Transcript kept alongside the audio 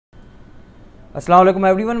Assalamu alaikum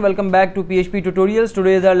everyone, welcome back to PHP tutorials.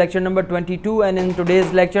 Today is our lecture number 22 and in today's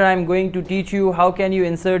lecture I am going to teach you how can you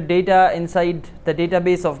insert data inside the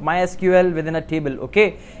database of MySQL within a table.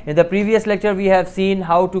 Okay, in the previous lecture we have seen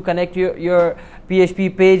how to connect your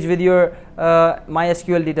PHP page with your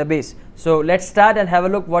MySQL database. So let's start and have a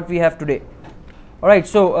look what we have today. Alright,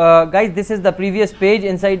 so guys, this is the previous page.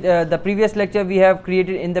 Inside the previous lecture we have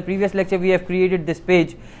created this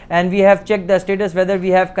page and we have checked the status whether we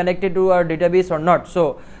have connected to our database or not.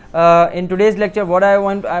 So in today's lecture what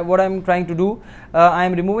I'm trying to do, I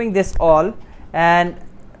am removing this all and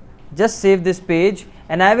just save this page,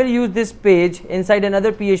 and I will use this page inside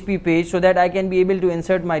another PHP page so that I can be able to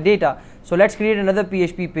insert my data. So let's create another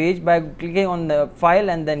PHP page by clicking on the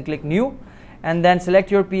file and then click new, and then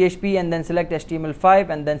select your PHP and then select HTML5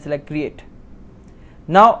 and then select create.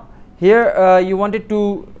 Now here you wanted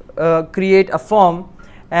to create a form,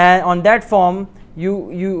 and on that form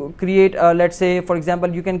you create let's say for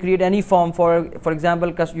example you can create any form. For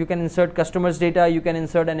example you can insert customers data, you can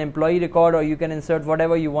insert an employee record, or you can insert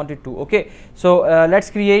whatever you wanted to. Okay, so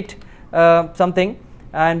let's create something.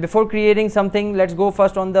 And before creating something, let's go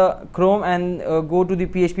first on the Chrome and go to the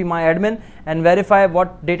PHP MyAdmin and verify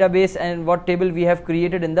what database and what table we have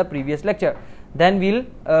created in the previous lecture. Then we'll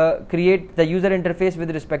create the user interface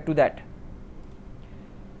with respect to that.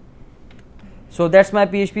 So that's my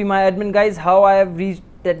PHP MyAdmin, guys. How I have reached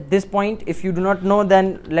at this point, if you do not know,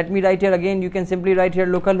 then let me write here again. You can simply write here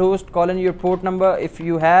localhost colon your port number if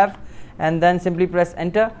you have, and then simply press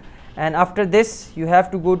enter. And after this you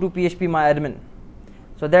have to go to PHP MyAdmin.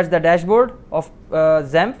 So that's the dashboard of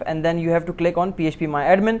XAMPP, and then you have to click on PHP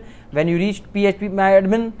MyAdmin. When you reach PHP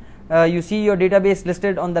MyAdmin, you see your database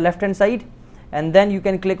listed on the left hand side, and then you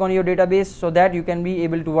can click on your database so that you can be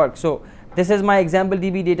able to work. So this is my example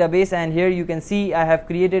DB database, and here you can see I have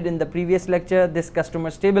created in the previous lecture this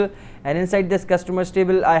customers table, and inside this customers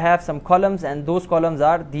table I have some columns, and those columns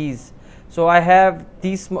are these. So I have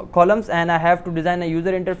these columns and I have to design a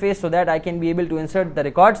user interface so that I can be able to insert the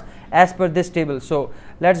records as per this table. So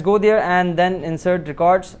let's go there and then insert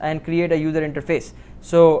records and create a user interface.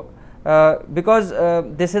 So because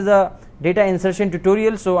this is a data insertion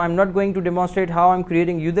tutorial, so I'm not going to demonstrate how I'm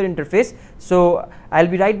creating user interface. So I'll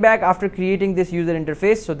be right back after creating this user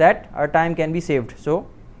interface so that our time can be saved. So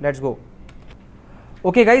let's go.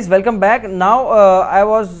 Okay guys, welcome back. Now I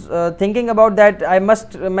was thinking about that I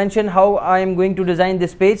must mention how I am going to design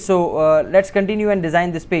this page. So let's continue and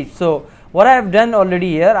design this page. So what I have done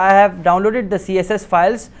already here, I have downloaded the CSS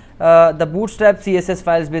files, the bootstrap CSS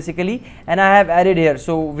files basically, and I have added here.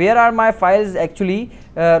 So where are my files actually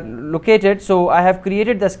located? So I have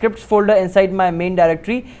created the scripts folder inside my main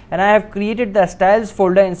directory, and I have created the styles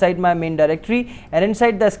folder inside my main directory, and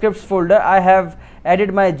inside the scripts folder I have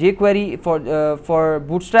added my jQuery for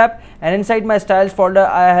bootstrap, and inside my styles folder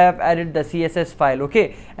I have added the CSS file.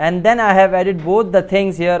 Okay, and then I have added both the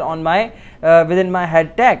things here on my within my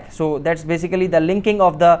head tag. So that's basically the linking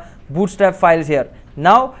of the bootstrap files here.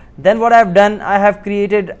 Now then what I have done, I have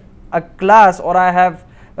created a class, or I have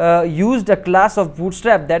used a class of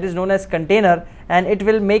bootstrap that is known as container, and it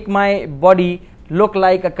will make my body look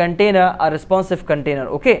like a container, a responsive container.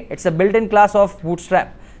 Okay, it's a built-in class of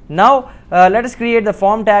bootstrap. Now let us create the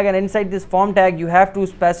form tag, and inside this form tag you have to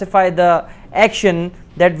specify the action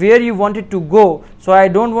that where you want it to go. So I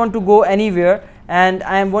don't want to go anywhere, and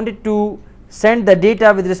I am wanted to send the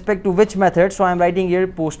data with respect to which method. So I am writing here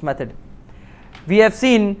post method. We have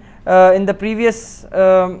seen in the previous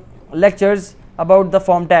lectures about the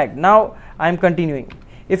form tag. Now I am continuing.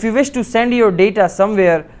 If you wish to send your data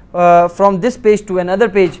somewhere from this page to another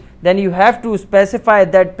page, then you have to specify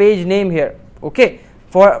that page name here. Okay,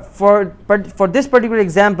 for this particular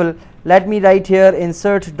example, let me write here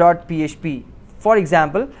insert.php. For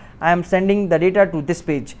example, I am sending the data to this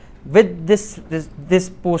page with this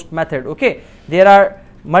post method. Okay, there are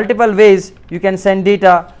multiple ways you can send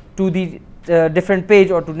data to the different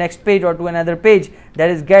page, or to next page, or to another page. That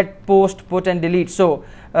is get, post, put, and delete. So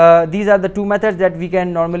these are the two methods that we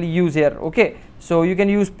can normally use here. Okay, so you can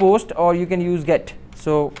use post or you can use get.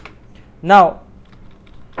 So now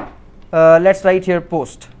let's write here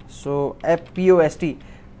post. So post,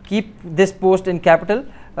 keep this post in capital,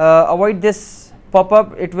 avoid this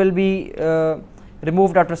pop-up, it will be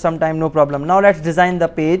removed after some time, no problem. Now let's design the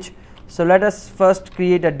page. So let us first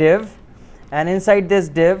create a div, and inside this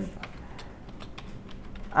div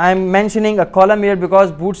I am mentioning a column here because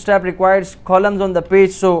bootstrap requires columns on the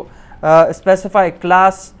page. So specify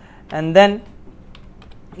class and then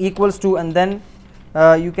equals to, and then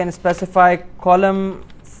you can specify column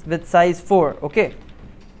with size 4. Okay,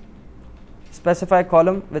 specify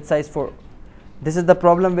column with size 4. This is the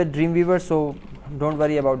problem with Dreamweaver, so don't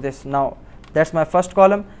worry about this. Now that's my first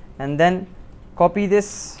column, and then copy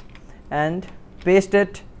this and paste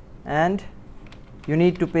it, and you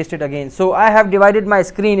need to paste it again. So I have divided my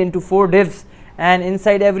screen into 4 divs, and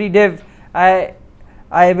inside every div I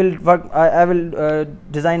will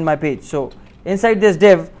design my page. So inside this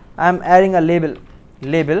div I am adding a label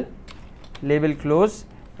close,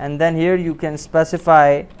 and then here you can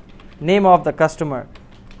specify name of the customer,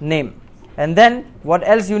 name. And then what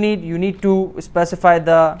else you need to specify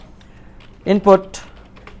the input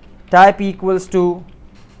type equals to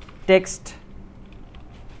text.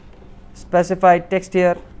 Specify text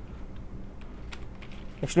here.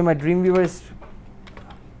 Actually my Dreamweaver is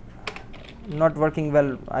not working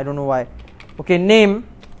well, I don't know why. Okay, name,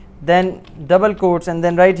 then double quotes, and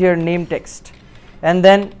then right here name text, and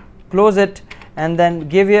then close it, and then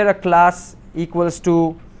give here a class equals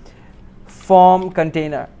to form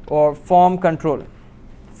container or form control,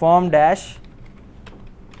 form dash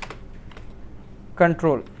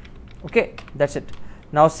control. Okay, that's it.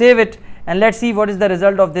 Now save it, and let's see what is the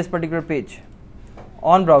result of this particular page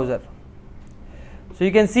on browser. So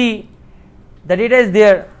you can see the data is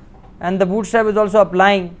there, and the bootstrap is also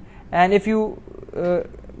applying, and if you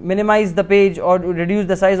minimize the page or reduce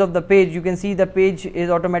the size of the page, you can see the page is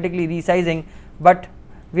automatically resizing. But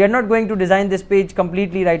we are not going to design this page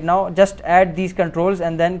completely right now, just add these controls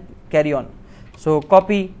and then carry on. So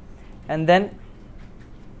copy and then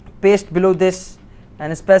paste below this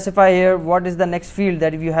and specify here what is the next field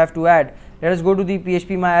that you have to add. Let us go to the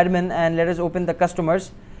PHP MyAdmin and let us open the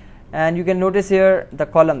customers, and you can notice here the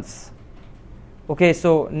columns. Okay,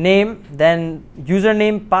 so name, then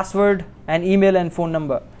username, password, and email and phone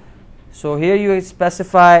number. So here you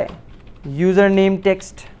specify username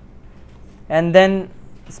text, and then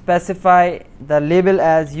specify the label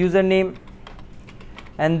as username,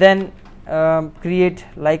 and then create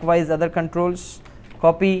likewise other controls.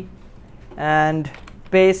 Copy and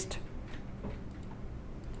paste.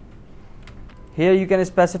 Here you can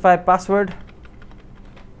specify password.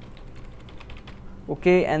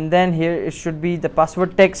 Okay, and then here it should be the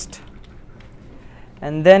password text,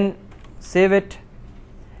 and then save it.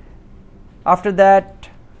 After that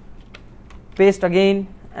paste again,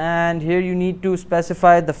 and here you need to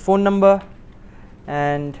specify the phone number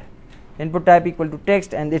and input type equal to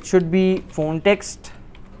text, and it should be phone text.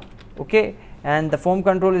 Okay, and the form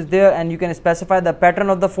control is there, and you can specify the pattern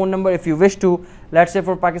of the phone number if you wish to. Let's say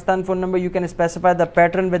for Pakistan phone number, you can specify the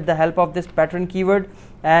pattern with the help of this pattern keyword,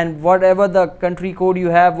 and whatever the country code you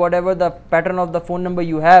have, whatever the pattern of the phone number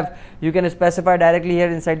you have, you can specify directly here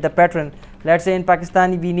inside the pattern. Let's say in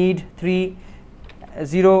Pakistan we need 3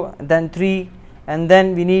 0 then 3, and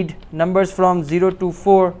then we need numbers from 0 to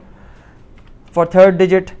 4 for third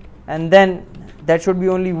digit, and then that should be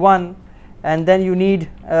only 1, and then you need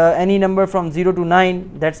any number from 0 to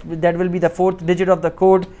 9, that will be the fourth digit of the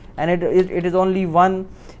code, and it is only 1,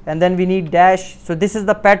 and then we need dash. So this is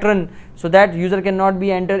the pattern, so that user cannot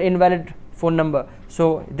be enter invalid phone number.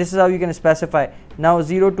 So this is how you can specify. Now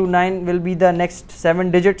 0 to 9 will be the next 7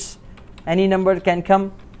 digits, any number can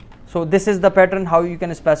come. So this is the pattern how you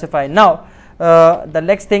can specify. Now the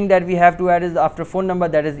next thing that we have to add is after phone number,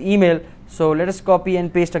 that is email. So let us copy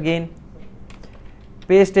and paste again,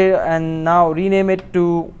 paste it, and now rename it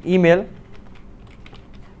to email,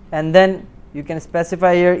 and then you can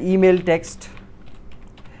specify here email text,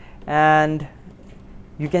 and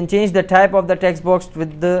you can change the type of the text box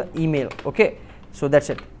with the email. Okay, so that's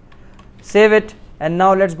it. Save it, and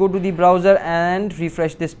now let's go to the browser and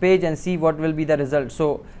refresh this page and see what will be the result.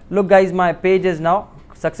 So look guys, my page is now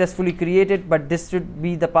successfully created, but this should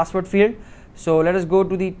be the password field. So let us go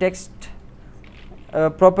to the text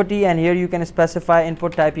property, and here you can specify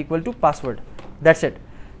input type equal to password. That's it.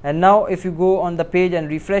 And now if you go on the page and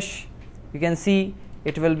refresh, you can see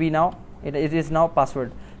it will be now it is now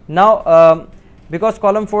password. Now because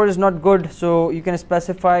column 4 is not good, so you can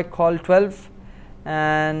specify col 12,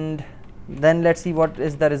 and then let's see what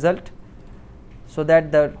is the result, so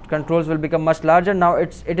that the controls will become much larger. Now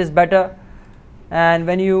it is better, and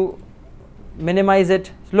when you minimize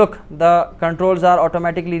it, look, the controls are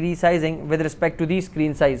automatically resizing with respect to the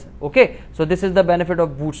screen size. Okay, so this is the benefit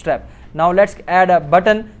of Bootstrap. Now let's add a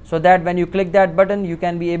button, so that when you click that button, you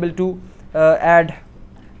can be able to add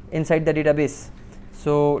inside the database.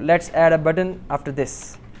 So let's add a button after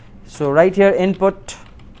this. So right here, input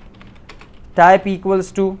type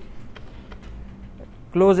equals to,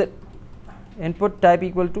 close it, input type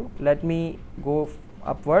equal to, let me go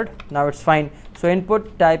upward, now it's fine. So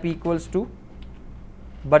input type equals to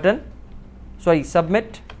button, sorry,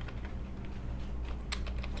 submit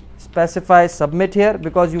specify submit here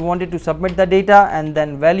because you wanted to submit the data, and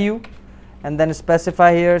then value, and then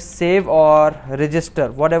specify here save or register,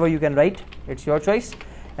 whatever you can write, it's your choice.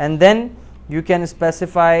 And then you can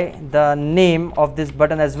specify the name of this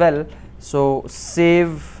button as well, so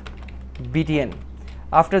save btn.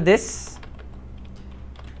 After this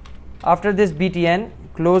btn,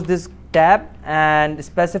 close this tab and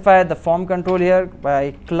specify the form control here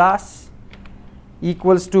by class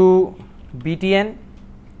equals to btn,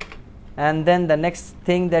 and then the next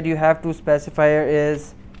thing that you have to specify here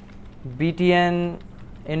is btn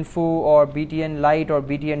info or btn light or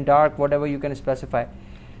btn dark, whatever you can specify.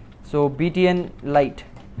 So btn light,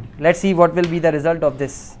 let's see what will be the result of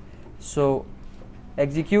this. So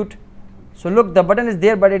execute. So look, the button is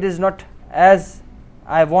there, but it is not as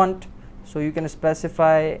I want, so you can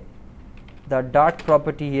specify the dark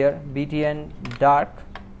property here, btn dark,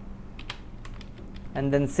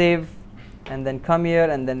 and then save, and then come here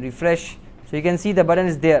and then refresh. So you can see the button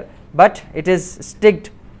is there, but it is sticked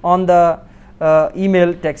on the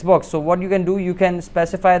email text box. So what you can do, you can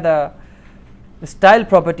specify the style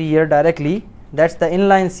property here directly, that's the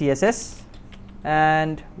inline css,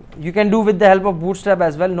 and you can do with the help of Bootstrap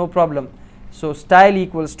as well, no problem. So style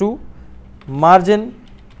equals to margin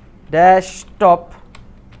dash top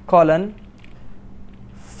colon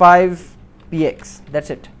 5px, that's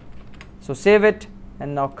it. So save it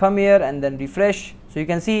and now come here and then refresh. So you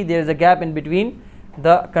can see there is a gap in between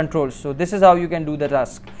the controls. So this is how you can do the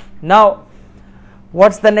task. Now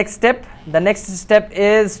what's the next step? The next step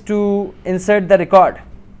is to insert the record.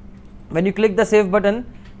 When you click the save button,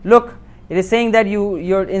 look, it is saying that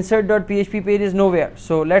your insert.php page is nowhere.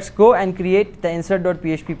 So let's go and create the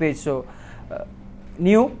insert.php page. So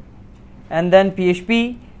new, and then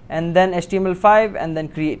php, and then html5, and then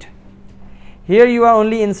create. Here you are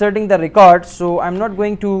only inserting the record, so I'm not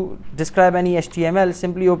going to describe any HTML.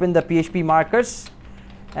 Simply open the PHP markers,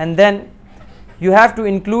 and then you have to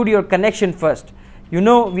include your connection first. You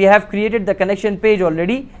know, we have created the connection page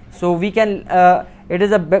already, so we can it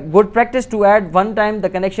is a good practice to add one time the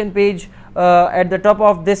connection page at the top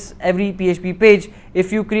of this every PHP page.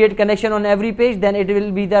 If you create connection on every page, then it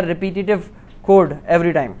will be the repetitive code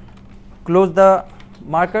every time. Close the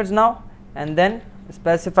markers now, and then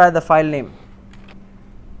specify the file name.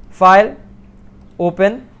 File,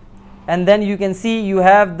 open, and then you can see you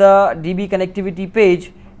have the DB connectivity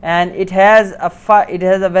page, and it has a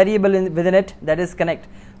variable within it, that is connect.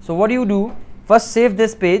 So what you do, first save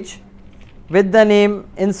this page with the name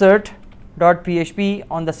insert.php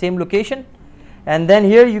on the same location, and then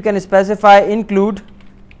here you can specify include,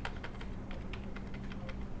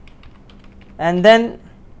 and then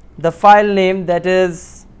the file name, that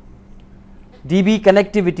is DB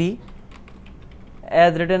connectivity,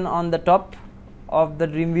 as written on the top of the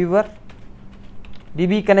Dreamweaver,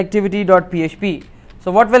 dbconnectivity.php.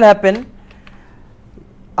 So what will happen,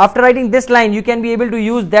 after writing this line, you can be able to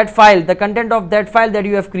use that file, the content of that file that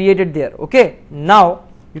you have created there. Okay, now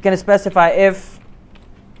you can specify if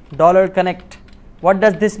 $connect. What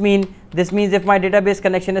does this mean? This means if my database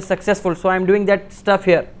connection is successful, so I am doing that stuff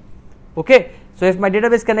here. Okay, so if my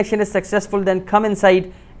database connection is successful, then come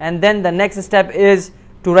inside, and then the next step is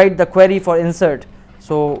to write the query for insert.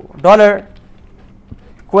 So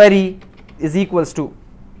 $query is equals to,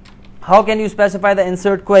 how can you specify the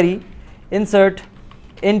insert query? Insert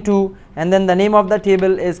into, and then the name of the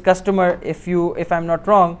table is customer. If I'm not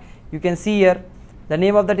wrong, you can see here the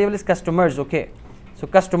name of the table is customers. Okay, so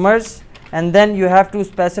customers, and then you have to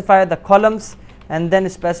specify the columns and then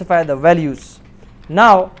specify the values.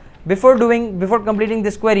 Now before completing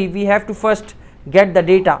this query, we have to first get the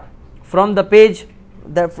data from the page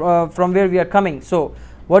that from where we are coming. So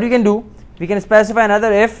what you can do, we can specify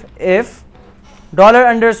another if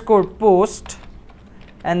 $_post,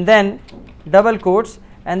 and then double quotes,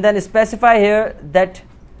 and then specify here that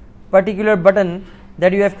particular button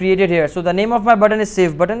that you have created here. So the name of my button is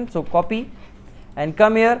save button, so copy and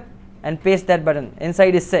come here and paste that button.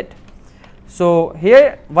 Inside is set. So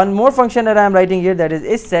here one more function that I am writing here, that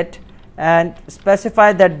is set, and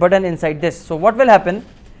specify that button inside this. So what will happen,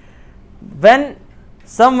 when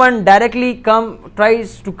someone directly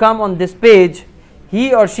tries to come on this page,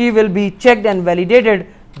 he or she will be checked and validated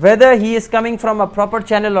whether he is coming from a proper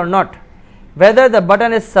channel or not, whether the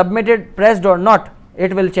button is submitted, pressed or not.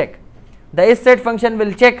 It will check. The isSet function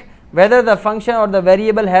will check whether the function or the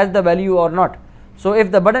variable has the value or not. So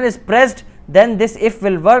if the button is pressed, then this if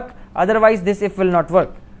will work, otherwise this if will not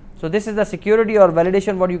work. So this is the security or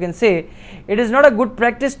validation, what you can say. It is not a good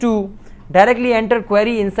practice to directly enter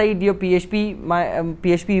query inside your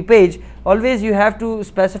PHP page. Always you have to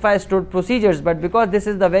specify stored procedures, but because this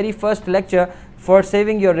is the very first lecture, for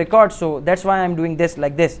saving your records, so that's why I'm doing this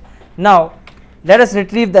like this. Now let us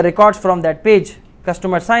retrieve the records from that page,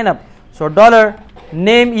 customer sign up. So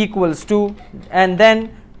 $name equals to, and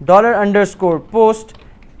then $_post.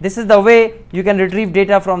 This is the way you can retrieve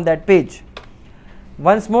data from that page.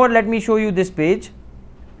 Once more, let me show you this page.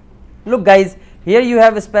 Look guys, here you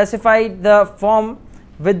have specified the form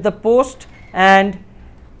with the post, and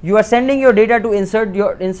you are sending your data to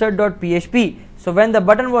insert.php. So when the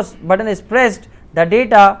button is pressed, the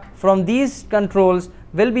data from these controls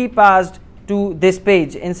will be passed to this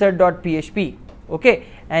page, insert.php. Okay,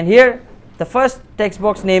 and here the first text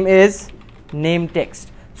box name is name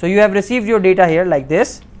text. So you have received your data here like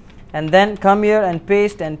this, and then come here and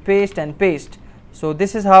paste and paste and paste. So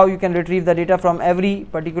this is how you can retrieve the data from every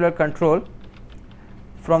particular control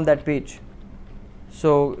from that page.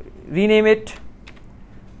 So rename it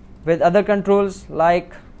with other controls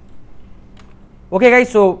like, okay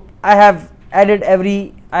guys, so I have added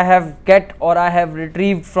I have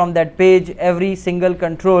retrieved from that page every single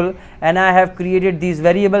control, and I have created these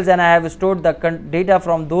variables, and I have stored the data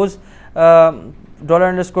from those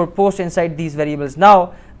 $_post inside these variables.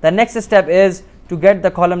 Now the next step is to get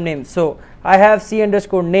the column name. So I have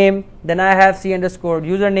C_name, then I have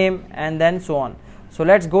C_username, and then so on. So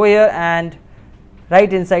let's go here and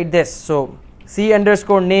write inside this. So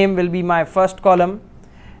C_name will be my first column,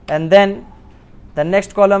 and then the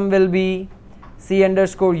next column will be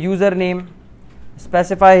C_username.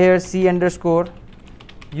 Specify here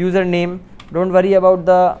C_username. Don't worry about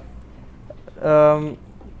the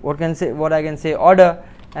what I can say order.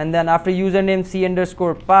 And then after username,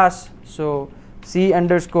 C_pass. So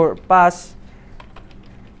C_pass,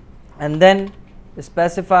 and then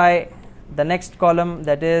specify the next column,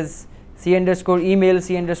 that is C_email,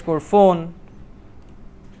 C_phone.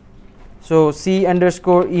 So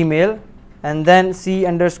C_email, and then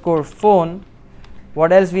C_phone.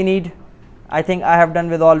 What else we need? I think I have done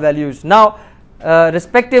with all values. Now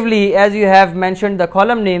respectively, as you have mentioned the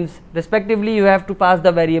column names, respectively you have to pass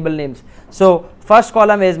the variable names. So first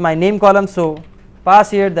column is my name column, so pass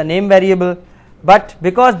here the name variable. But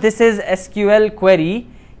because this is SQL query,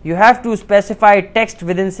 you have to specify text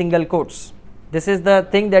within single quotes. This is the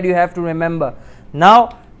thing that you have to remember.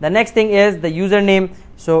 Now the next thing is the username.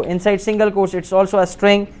 So inside single quotes it's also a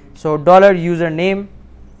string, so $username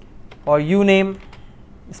or uname.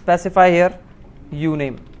 Specify here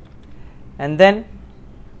uname, and then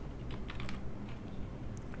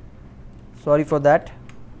sorry for that.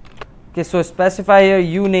 Okay, so specify here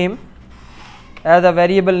uname as a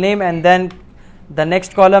variable name, and then the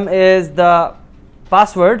next column is the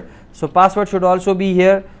password. So password should also be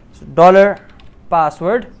here, so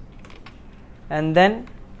 $password, and then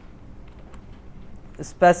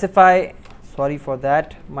specify, sorry for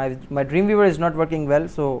that, my Dreamweaver is not working well,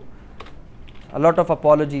 so a lot of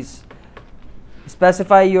apologies.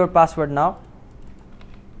 Specify your password now.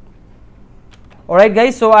 Alright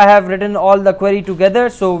guys, so I have written all the query together.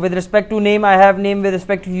 So with respect to name, I have name, with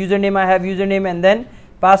respect to username, I have username, and then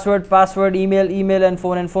password, email, and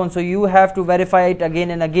phone. So you have to verify it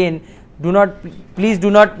again and again. Please do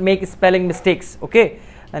not make spelling mistakes. Okay,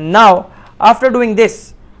 and now after doing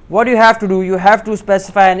this, what you have to do, you have to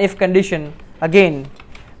specify an if condition again,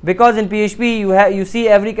 because in PHP you see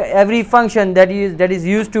every function that is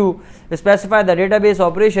used to specify the database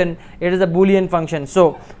operation, it is a Boolean function.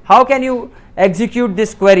 So how can you execute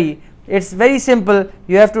this query? It's very simple.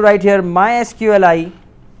 You have to write here MySQL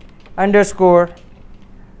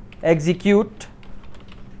 _execute,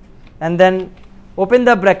 and then open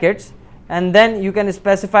the brackets, and then you can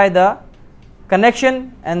specify the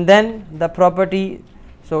connection and then the property.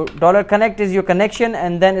 So $connect is your connection,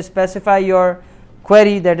 and then specify your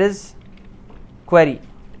query, that is query.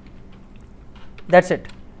 That's it,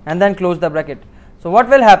 and then close the bracket. So what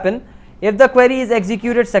will happen if the query is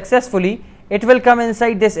executed successfully? It will come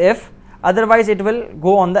inside this if, otherwise it will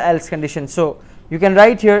go on the else condition. So you can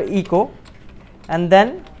write here echo, and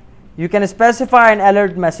then you can specify an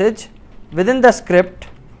alert message within the script,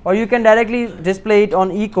 or you can directly display it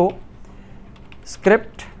on echo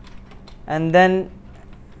script, and then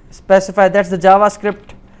specify, that's the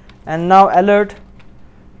JavaScript, and now alert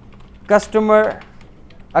customer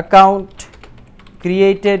account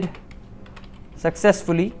created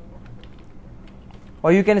successfully,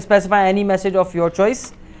 or you can specify any message of your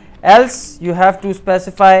choice. Else you have to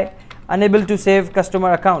specify unable to save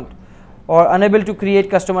customer account or unable to create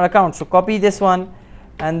customer account. So copy this one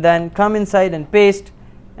and then come inside and paste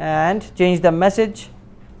and change the message,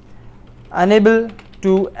 unable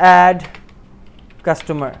to add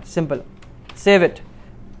customer, simple, save it.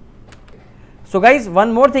 So guys,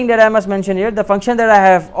 one more thing that I must mention here, the function that I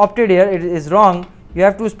have opted here, it is wrong. You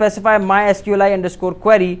have to specify MySQLi underscore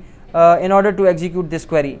query in order to execute this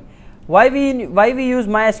query. Why we use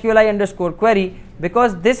MySQLi underscore query?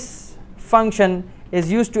 Because this function is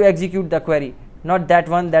used to execute the query, not that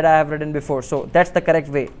one that I have written before. So that's the correct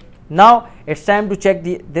way. Now it's time to check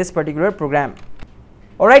this particular program.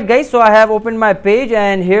 Alright guys, so I have opened my page,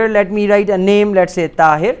 and here let me write a name, let's say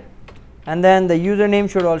Tahir, and then the username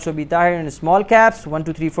should also be Tahir in small caps.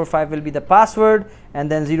 12345 will be the password,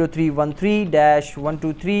 and then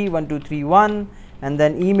 0313-1231231, and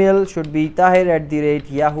then email should be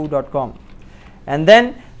tahir@yahoo.com. And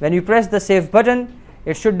then when you press the save button,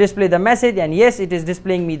 it should display the message, and yes, it is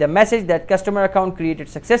displaying me the message that customer account created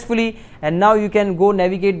successfully. And now you can go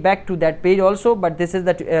navigate back to that page also, but this is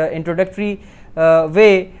the introductory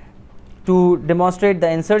way to demonstrate the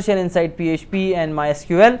insertion inside PHP and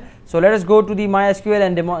MySQL. So let us go to the MySQL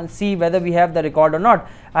and see whether we have the record or not.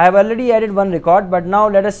 I have already added one record, but now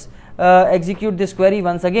let us execute this query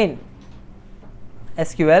once again.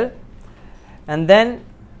 SQL, and then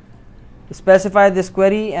specify this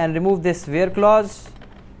query and remove this where clause,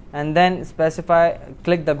 and then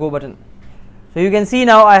click the go button. So you can see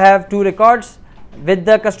now I have two records with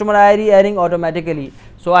the customer ID adding automatically.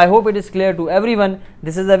 So I hope it is clear to everyone.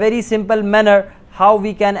 This is a very simple manner how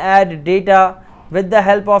we can add data with the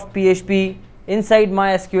help of PHP inside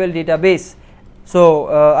MySQL database. So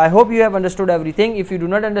I hope you have understood everything. If you do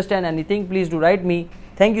not understand anything, please do write me.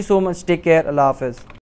 Thank you so much. Take care. Allah Hafiz.